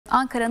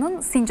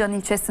Ankara'nın Sincan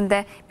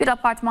ilçesinde bir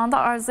apartmanda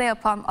arıza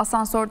yapan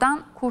asansörden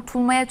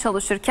kurtulmaya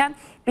çalışırken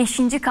 5.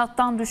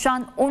 kattan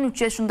düşen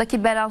 13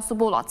 yaşındaki Beren Su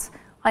Bolat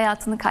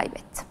hayatını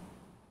kaybetti.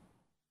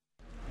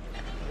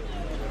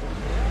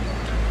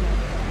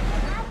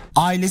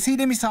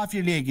 Ailesiyle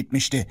misafirliğe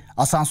gitmişti.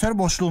 Asansör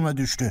boşluğuna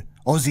düştü.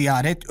 O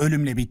ziyaret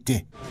ölümle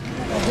bitti.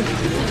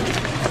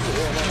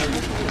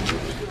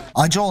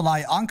 Acı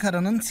olay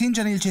Ankara'nın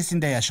Sincan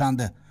ilçesinde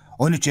yaşandı.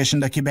 13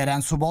 yaşındaki Beren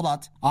Su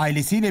Bolat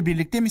ailesiyle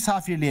birlikte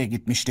misafirliğe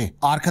gitmişti.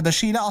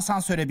 Arkadaşıyla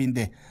asansöre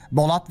bindi.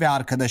 Bolat ve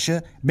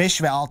arkadaşı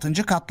 5 ve 6.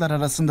 katlar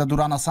arasında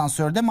duran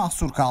asansörde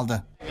mahsur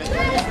kaldı.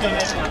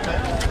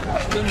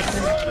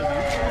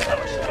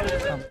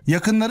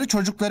 Yakınları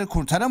çocukları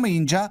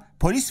kurtaramayınca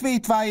polis ve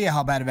itfaiyeye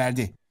haber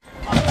verdi.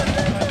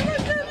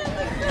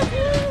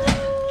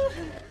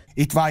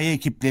 İtfaiye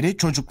ekipleri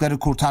çocukları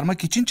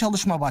kurtarmak için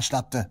çalışma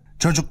başlattı.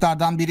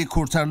 Çocuklardan biri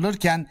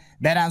kurtarılırken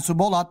Beren Su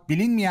Bolat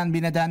bilinmeyen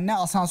bir nedenle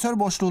asansör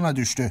boşluğuna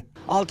düştü.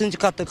 6.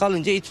 katta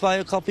kalınca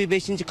itfaiye kapıyı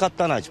 5.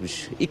 kattan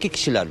açmış. 2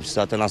 kişilermiş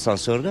zaten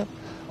asansörde.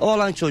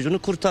 Oğlan çocuğunu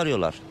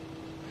kurtarıyorlar.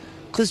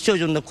 Kız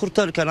çocuğunu da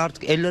kurtarırken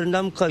artık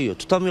ellerinden mi kayıyor,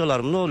 tutamıyorlar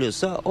mı ne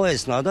oluyorsa o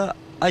esnada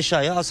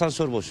aşağıya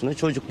asansör boşluğuna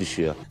çocuk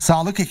düşüyor.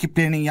 Sağlık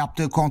ekiplerinin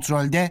yaptığı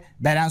kontrolde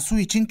Beren Su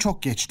için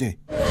çok geçti.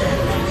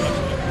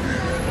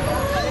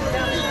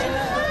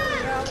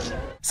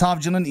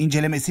 Savcının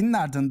incelemesinin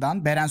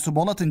ardından Beren Su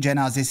Bolat'ın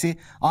cenazesi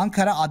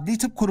Ankara Adli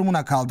Tıp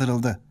Kurumu'na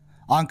kaldırıldı.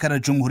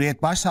 Ankara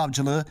Cumhuriyet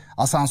Başsavcılığı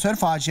asansör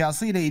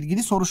faciası ile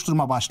ilgili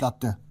soruşturma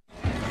başlattı.